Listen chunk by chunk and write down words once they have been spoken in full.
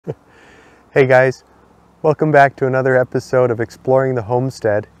Hey guys, welcome back to another episode of Exploring the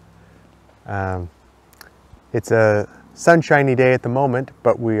Homestead. It's a sunshiny day at the moment,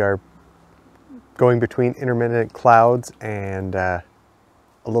 but we are going between intermittent clouds and a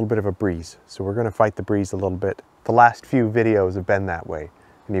little bit of a breeze. So we're going to fight the breeze a little bit. The last few videos have been that way,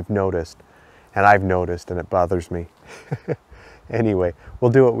 and you've noticed, and I've noticed, and it bothers me. Anyway,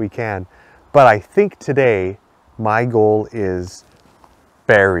 we'll do what we can. But I think today my goal is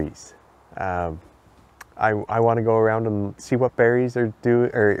berries. I want to go around and see what berries are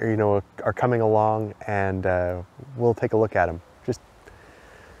are coming along, and we'll take a look at them. Just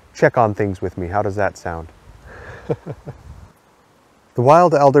check on things with me. How does that sound? The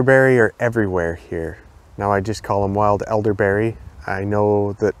wild elderberry are everywhere here. Now I just call them wild elderberry. I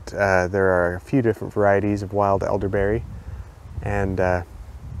know that there are a few different varieties of wild elderberry, and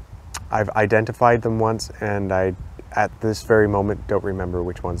I've identified them once, and I at this very moment don't remember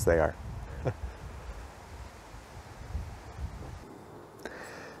which ones they are.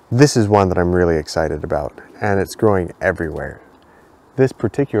 This is one that I'm really excited about, and it's growing everywhere. This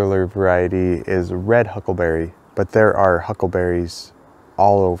particular variety is red huckleberry, but there are huckleberries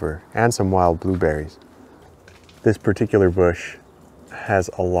all over, and some wild blueberries. This particular bush has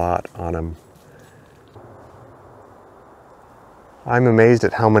a lot on them. I'm amazed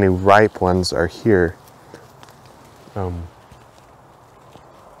at how many ripe ones are here.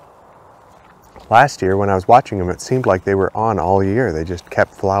 Last year when I was watching them, it seemed like they were on all year. They just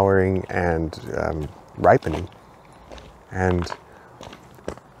kept flowering and ripening. And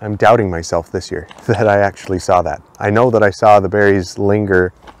I'm doubting myself this year that I actually saw that. I know that I saw the berries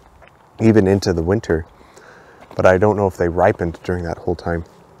linger even into the winter, but I don't know if they ripened during that whole time.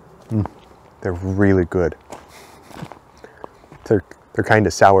 They're really good. They're kind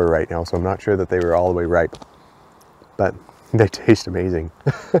of sour right now, so I'm not sure that they were all the way ripe, but they taste amazing.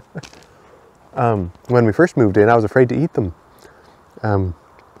 When we first moved in, I was afraid to eat them.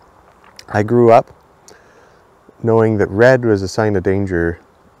 I grew up knowing that red was a sign of danger.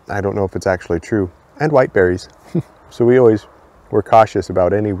 I don't know if it's actually true. And white berries. So we always were cautious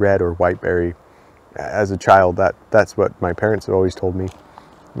about any red or white berry. As a child, that's what my parents had always told me.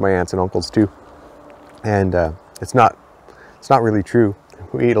 My aunts and uncles too. And it's not really true.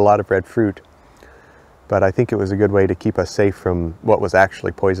 We eat a lot of red fruit. But I think it was a good way to keep us safe from what was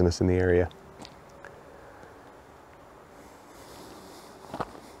actually poisonous in the area.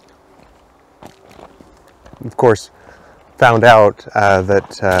 Of course, found out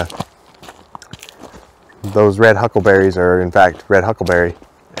that those red huckleberries are in fact red huckleberry,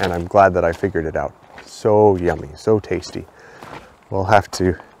 and I'm glad that I figured it out. So yummy, so tasty. We'll have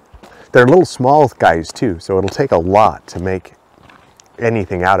to, they're little small guys too, so it'll take a lot to make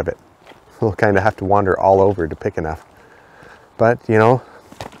anything out of it. We'll kind of have to wander all over to pick enough. But, you know,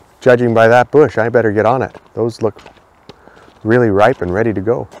 judging by that bush, I better get on it. Those look really ripe and ready to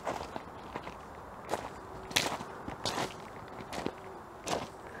go.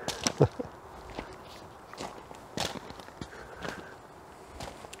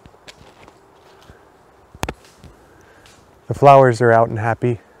 The flowers are out and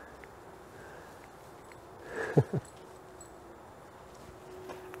happy.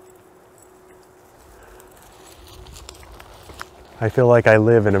 I feel like I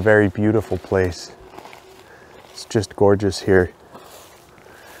live in a very beautiful place. It's just gorgeous here.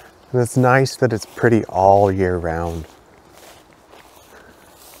 And it's nice that it's pretty all year round.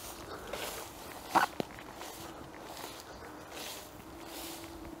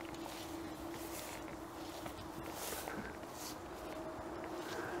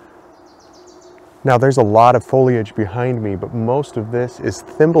 Now there's a lot of foliage behind me, but most of this is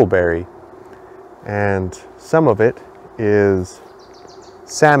thimbleberry, and some of it is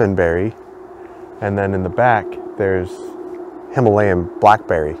salmonberry, and then in the back there's Himalayan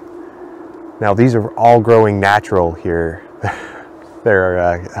blackberry. Now these are all growing natural here. They're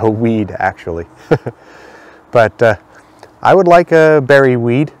a weed actually. But I would like a berry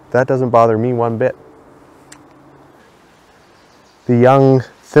weed. That doesn't bother me one bit. The young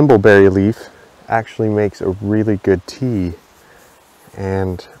thimbleberry leaf actually makes a really good tea,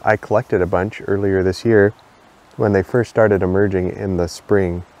 and I collected a bunch earlier this year when they first started emerging in the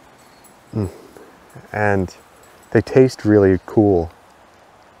spring, and they taste really cool.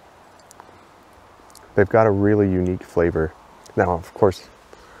 They've got a really unique flavor. Now, of course,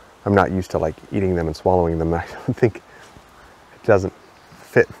 I'm not used to like eating them and swallowing them. I don't think it doesn't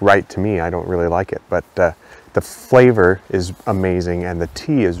fit right to me. I don't really like it, but the flavor is amazing and the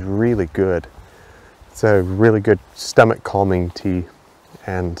tea is really good. It's a really good stomach calming tea,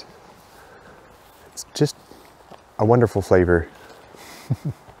 and it's just a wonderful flavor.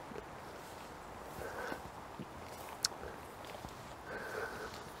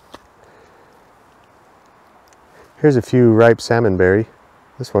 Here's a few ripe salmonberry.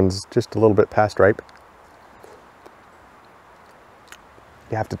 This one's just a little bit past ripe.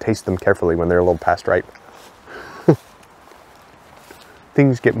 You have to taste them carefully when they're a little past ripe.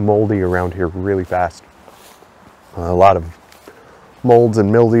 Things get moldy around here really fast. A lot of molds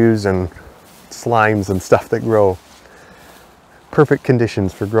and mildews and slimes and stuff that grow. Perfect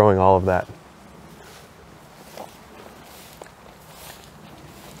conditions for growing all of that.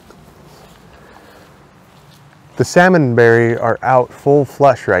 The salmonberry are out full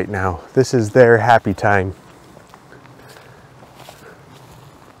flush right now. This is their happy time.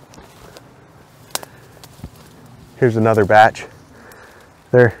 Here's another batch.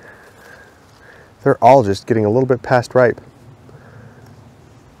 They're all just getting a little bit past ripe.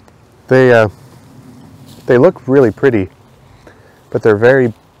 They look really pretty, but they're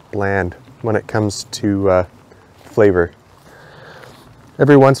very bland when it comes to flavor.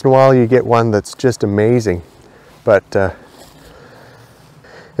 Every once in a while you get one that's just amazing. But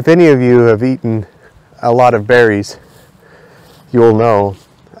if any of you have eaten a lot of berries, you'll know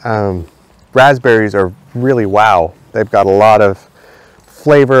raspberries are really wow. They've got a lot of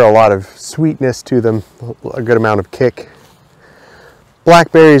flavor, a lot of sweetness to them, a good amount of kick.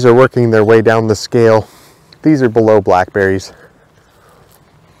 Blackberries are working their way down the scale. These are below blackberries.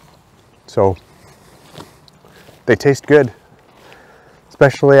 So they taste good,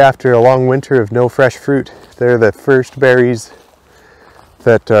 especially after a long winter of no fresh fruit. They're the first berries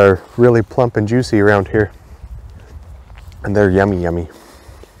that are really plump and juicy around here. And they're yummy, yummy.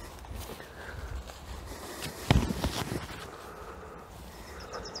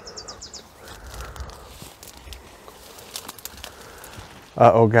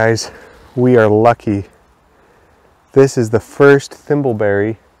 Uh-oh guys, we are lucky. This is the first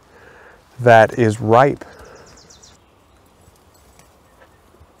thimbleberry that is ripe.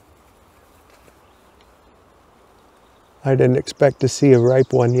 I didn't expect to see a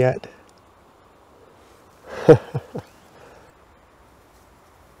ripe one yet.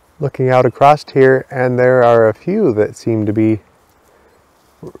 Looking out across here, and there are a few that seem to be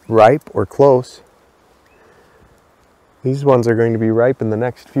ripe or close. These ones are going to be ripe in the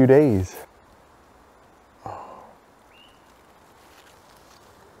next few days.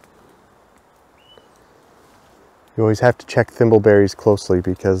 You always have to check thimbleberries closely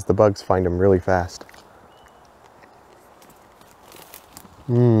because the bugs find them really fast.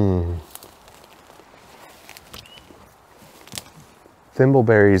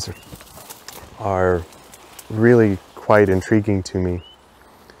 Thimbleberries are really quite intriguing to me.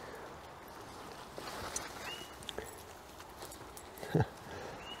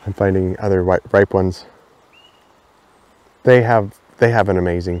 I'm finding other ripe ones. They have an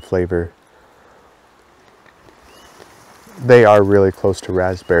amazing flavor. They are really close to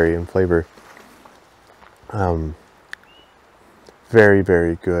raspberry in flavor. Very,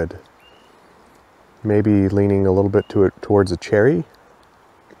 very good. Maybe leaning a little bit towards a cherry.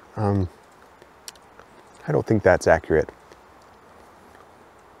 I don't think that's accurate.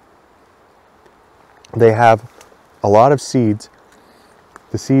 They have a lot of seeds.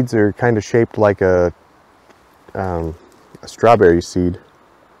 The seeds are kind of shaped like a strawberry seed.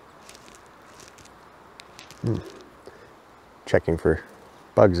 Checking for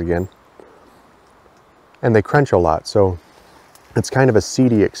bugs again. And they crunch a lot, so it's kind of a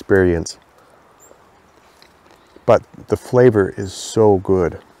seedy experience. But the flavor is so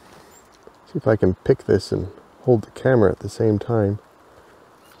good. See if I can pick this and hold the camera at the same time.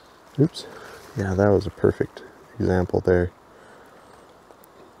 Oops. Yeah, that was a perfect example there.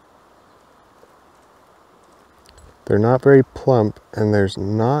 They're not very plump, and there's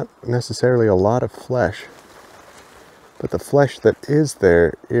not necessarily a lot of flesh. But the flesh that is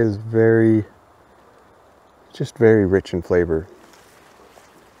there is just very rich in flavor.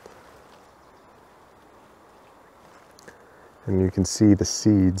 And you can see the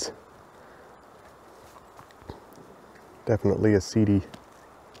seeds. Definitely a seedy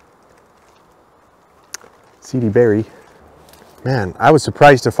berry. Man, I was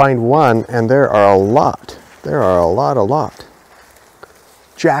surprised to find one, and there are a lot. There are a lot.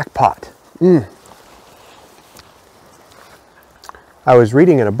 Jackpot. I was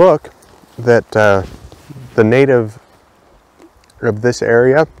reading in a book that the native of this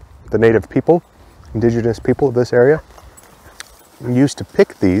area, the native people, indigenous people of this area, used to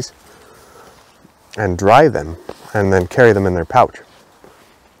pick these and dry them and then carry them in their pouch. It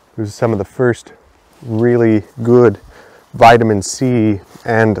was some of the first really good vitamin C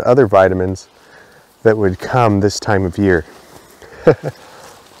and other vitamins that would come this time of year.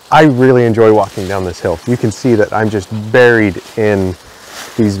 I really enjoy walking down this hill. You can see that I'm just buried in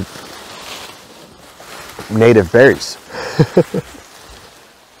these native berries.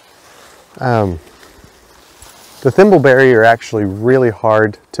 The thimbleberry are actually really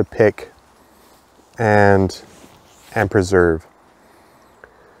hard to pick and preserve.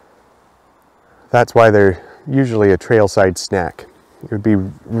 That's why they're usually a trailside snack. It would be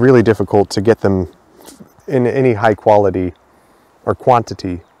really difficult to get them in any high quality or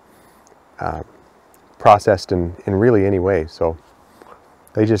quantity processed in really any way. So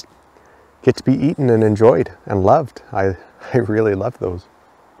they just get to be eaten and enjoyed and loved. I really love those.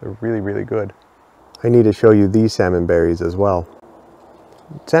 They're really, really good. I need to show you these salmon berries as well.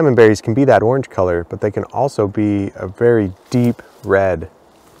 Salmon berries can be that orange color, but they can also be a very deep red.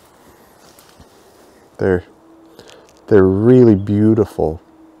 They're really beautiful,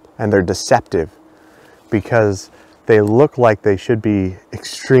 and they're deceptive because they look like they should be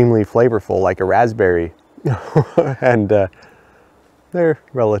extremely flavorful, like a raspberry, and they're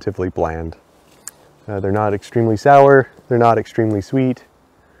relatively bland. They're not extremely sour, they're not extremely sweet,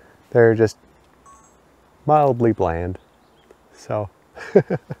 they're just mildly bland. So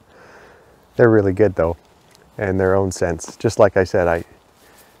they're really good though, in their own sense. Just like I said,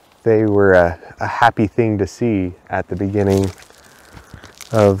 they were a happy thing to see at the beginning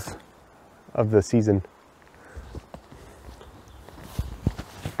of the season.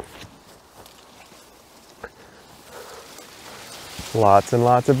 Lots and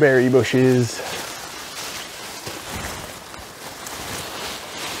lots of berry bushes.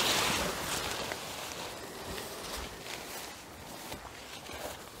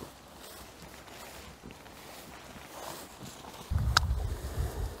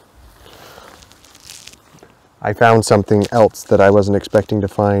 I found something else that I wasn't expecting to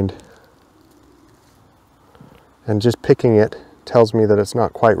find. And just picking it tells me that it's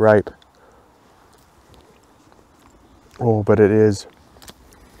not quite ripe. Oh, but it is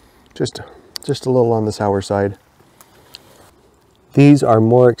just a little on the sour side. These are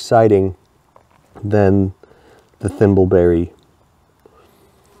more exciting than the thimbleberry.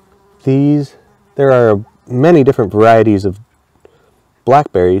 There are many different varieties of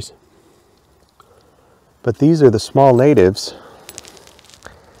blackberries, but these are the small natives,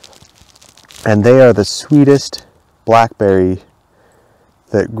 and they are the sweetest blackberry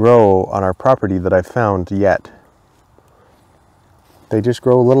that grow on our property that I've found yet. They just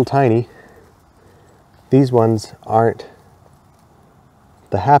grow a little tiny. These ones aren't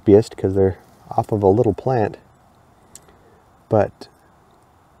the happiest because they're off of a little plant, but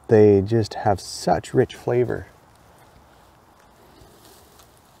they just have such rich flavor.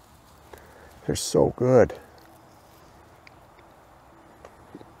 They're so good.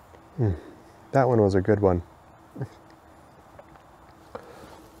 That one was a good one.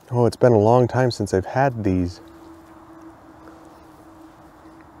 Oh, it's been a long time since I've had these.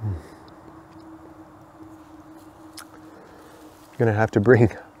 I'm gonna have to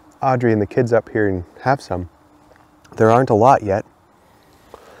bring Audrey and the kids up here and have some. There aren't a lot yet,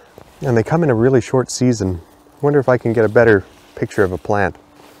 and they come in a really short season. I wonder if I can get a better picture of a plant.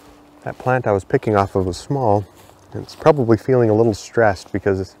 That plant I was picking off of was small. It's probably feeling a little stressed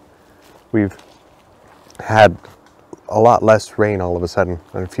because we've had a lot less rain all of a sudden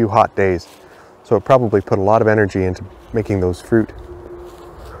and a few hot days. So it probably put a lot of energy into making those fruit.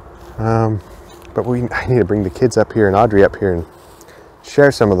 But I need to bring the kids up here and Audrey up here and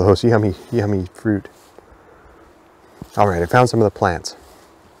share some of those yummy, yummy fruit. All right, I found some of the plants.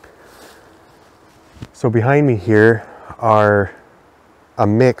 So behind me here are a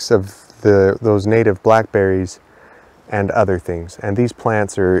mix of those native blackberries and other things. And these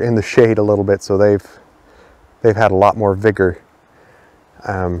plants are in the shade a little bit, so they've had a lot more vigor.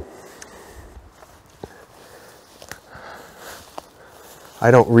 I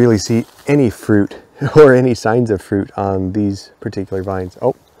don't really see any fruit or any signs of fruit on these particular vines.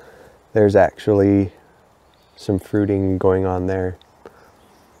 Oh, there's actually some fruiting going on there.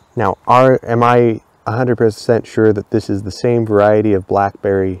 Now, am I 100% sure that this is the same variety of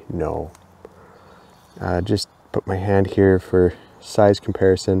blackberry? No. Just put my hand here for size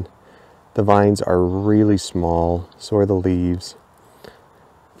comparison. The vines are really small, so are the leaves.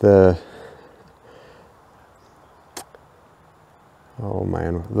 Oh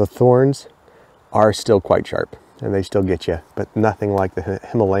man, the thorns are still quite sharp and they still get you, but nothing like the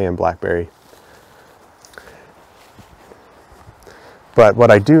Himalayan blackberry. But what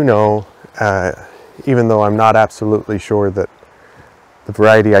I do know, even though I'm not absolutely sure that the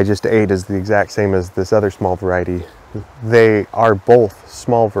variety I just ate is the exact same as this other small variety, they are both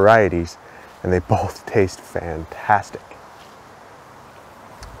small varieties and they both taste fantastic.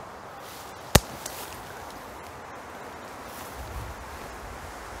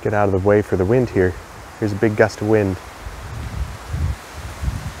 Get out of the way for the wind here. Here's a big gust of wind.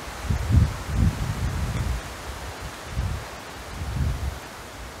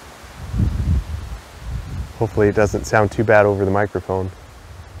 Hopefully it doesn't sound too bad over the microphone.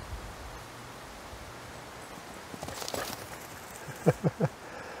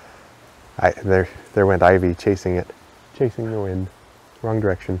 There went Ivy chasing it, chasing the wind, wrong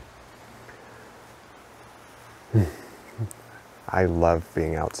direction. I love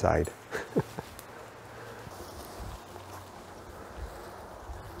being outside.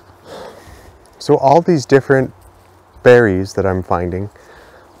 So all these different berries that I'm finding,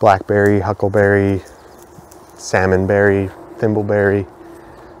 blackberry, huckleberry, salmonberry, thimbleberry,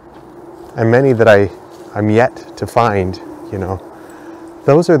 and many that I'm yet to find, you know,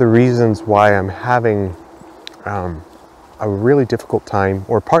 those are the reasons why I'm having a really difficult time,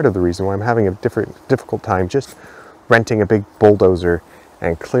 or part of the reason why I'm having a difficult time just renting a big bulldozer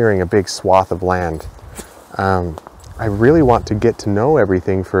and clearing a big swath of land. I really want to get to know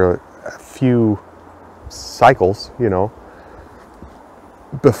everything for a few cycles, you know,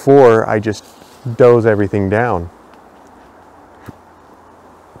 before I just doze everything down.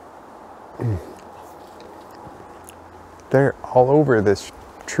 They're all over this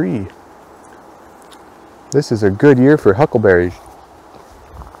tree. This is a good year for huckleberries.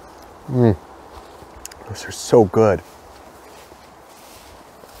 Those are so good.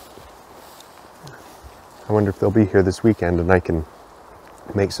 I wonder if they'll be here this weekend and I can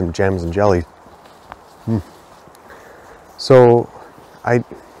make some jams and jelly. So I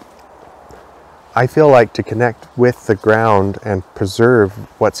feel like to connect with the ground and preserve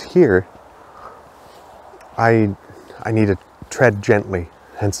what's here, I need to tread gently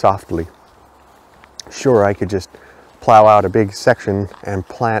and softly. Sure, I could just plow out a big section and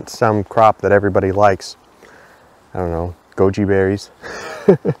plant some crop that everybody likes. I don't know, goji berries,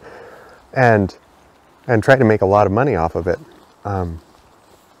 and try to make a lot of money off of it.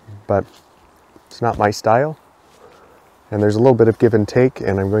 But it's not my style. And there's a little bit of give and take,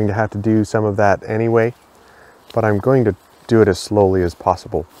 and I'm going to have to do some of that anyway. But I'm going to do it as slowly as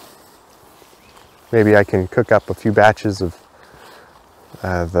possible. Maybe I can cook up a few batches of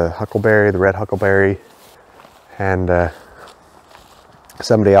the huckleberry, the red huckleberry, and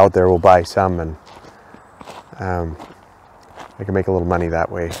somebody out there will buy some, and I can make a little money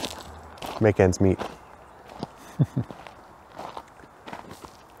that way. Make ends meet.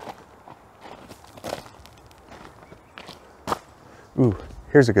 Ooh,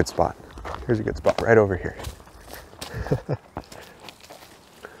 here's a good spot. Here's a good spot right over here.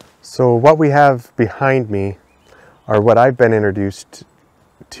 So what we have behind me are what I've been introduced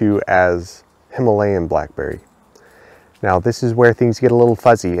to as Himalayan blackberry. Now this is where things get a little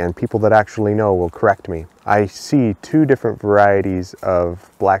fuzzy, and people that actually know will correct me. I see two different varieties of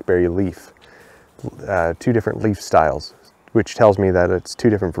blackberry leaf, two different leaf styles, which tells me that it's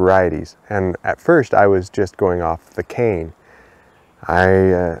two different varieties. And at first I was just going off the cane.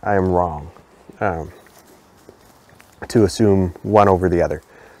 I am wrong to assume one over the other.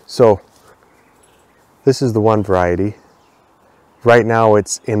 So this is the one variety. Right now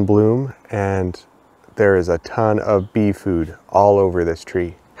it's in bloom, and there is a ton of bee food all over this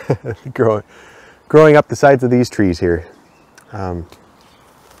tree, growing up the sides of these trees here.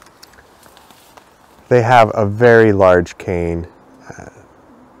 They have a very large cane.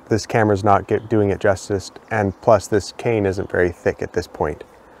 This camera's not doing it justice, and plus this cane isn't very thick at this point.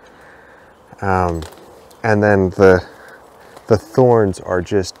 And then the thorns are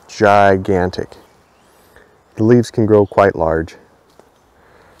just gigantic. The leaves can grow quite large.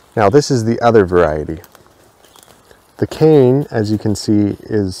 Now this is the other variety. The cane, as you can see,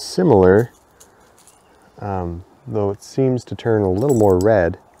 is similar, though it seems to turn a little more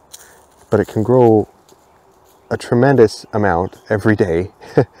red, but it can grow a tremendous amount every day,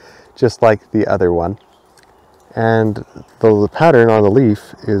 just like the other one. And the pattern on the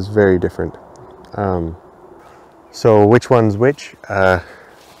leaf is very different. So which one's which?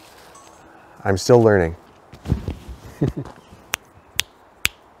 I'm still learning.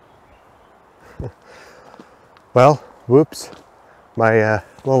 Well, whoops. My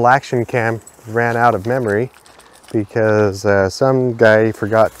little action cam ran out of memory because some guy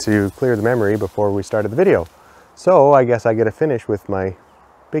forgot to clear the memory before we started the video. So I guess I get to finish with my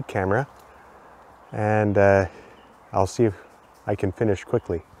big camera, and I'll see if I can finish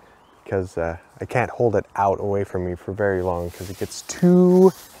quickly, because I can't hold it out away from me for very long because it gets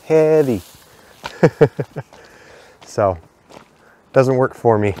too heavy. So doesn't work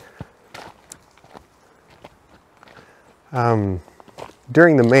for me.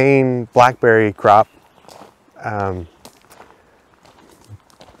 During the main blackberry crop,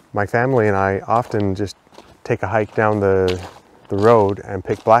 My family and I often just take a hike down the road and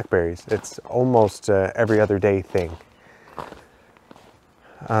pick blackberries. It's almost every other day thing.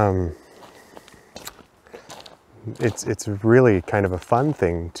 It's really kind of a fun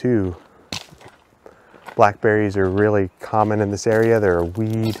thing too. Blackberries are really common in this area. They're a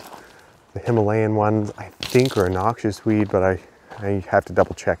weed. The Himalayan ones, I think, are a noxious weed, but I have to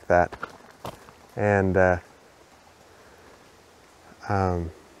double check that. And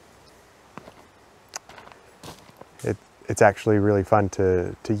it's actually really fun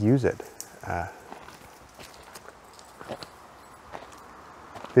to use it.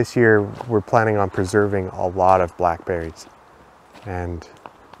 This year we're planning on preserving a lot of blackberries, and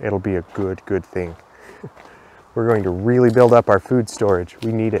it'll be a good thing. We're going to really build up our food storage.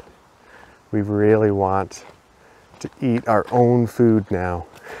 We need it. We really want to eat our own food now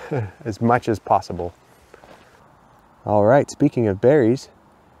as much as possible. All right, speaking of berries,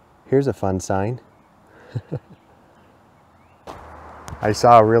 here's a fun sign. I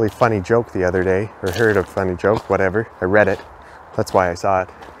saw a really funny joke the other day, or heard a funny joke, whatever. I read it. That's why I saw it.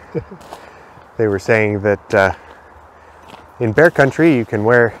 They were saying that in bear country you can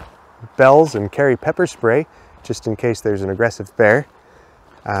wear bells and carry pepper spray just in case there's an aggressive bear.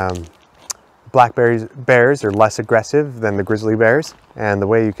 Bears are less aggressive than the grizzly bears, and the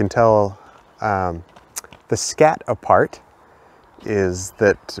way you can tell the scat apart is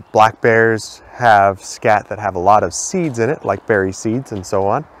that black bears have scat that have a lot of seeds in it, like berry seeds and so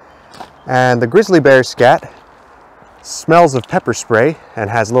on, and the grizzly bear scat smells of pepper spray and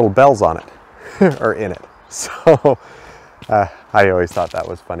has little bells on it or in it. So I always thought that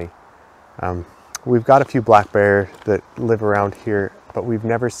was funny. We've got a few black bear that live around here, but we've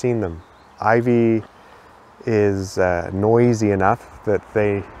never seen them. Ivy is noisy enough that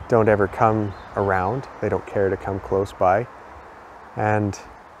they don't ever come around. They don't care to come close by. And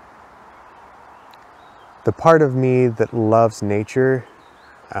the part of me that loves nature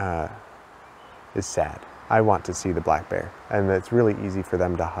is sad. I want to see the black bear, and it's really easy for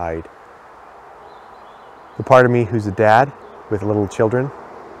them to hide. The part of me who's a dad with little children,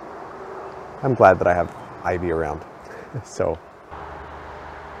 I'm glad that I have Ivy around. So,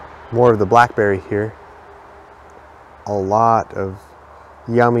 more of the blackberry here. A lot of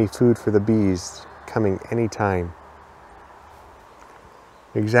yummy food for the bees coming anytime.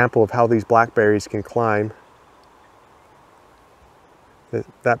 An example of how these blackberries can climb.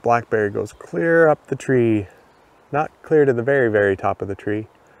 That blackberry goes clear up the tree. Not clear to the very top of the tree,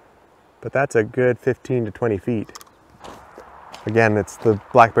 but that's a good 15 to 20 feet. Again, it's the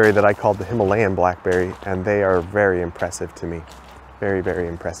blackberry that I called the Himalayan blackberry, and they are very impressive to me. Very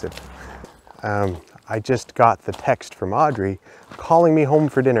impressive. I just got the text from Audrey calling me home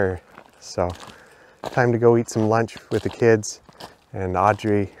for dinner. So, time to go eat some lunch with the kids and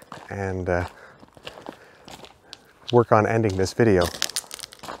Audrey and work on ending this video.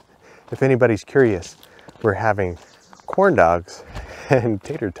 If anybody's curious, we're having corn dogs and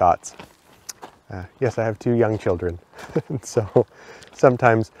tater tots. Yes, I have 2 young children. So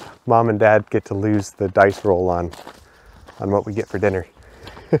sometimes mom and dad get to lose the dice roll on what we get for dinner.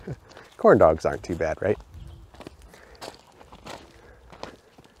 Corn dogs aren't too bad, right?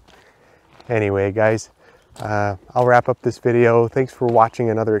 Anyway, guys, I'll wrap up this video. Thanks for watching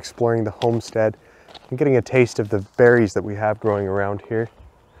another Exploring the Homestead and getting a taste of the berries that we have growing around here.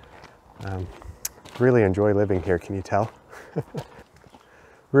 Really enjoy living here, can you tell?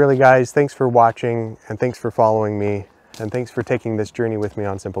 Really, guys, thanks for watching, and thanks for following me, and thanks for taking this journey with me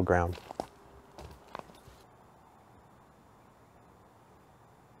on Simple Ground.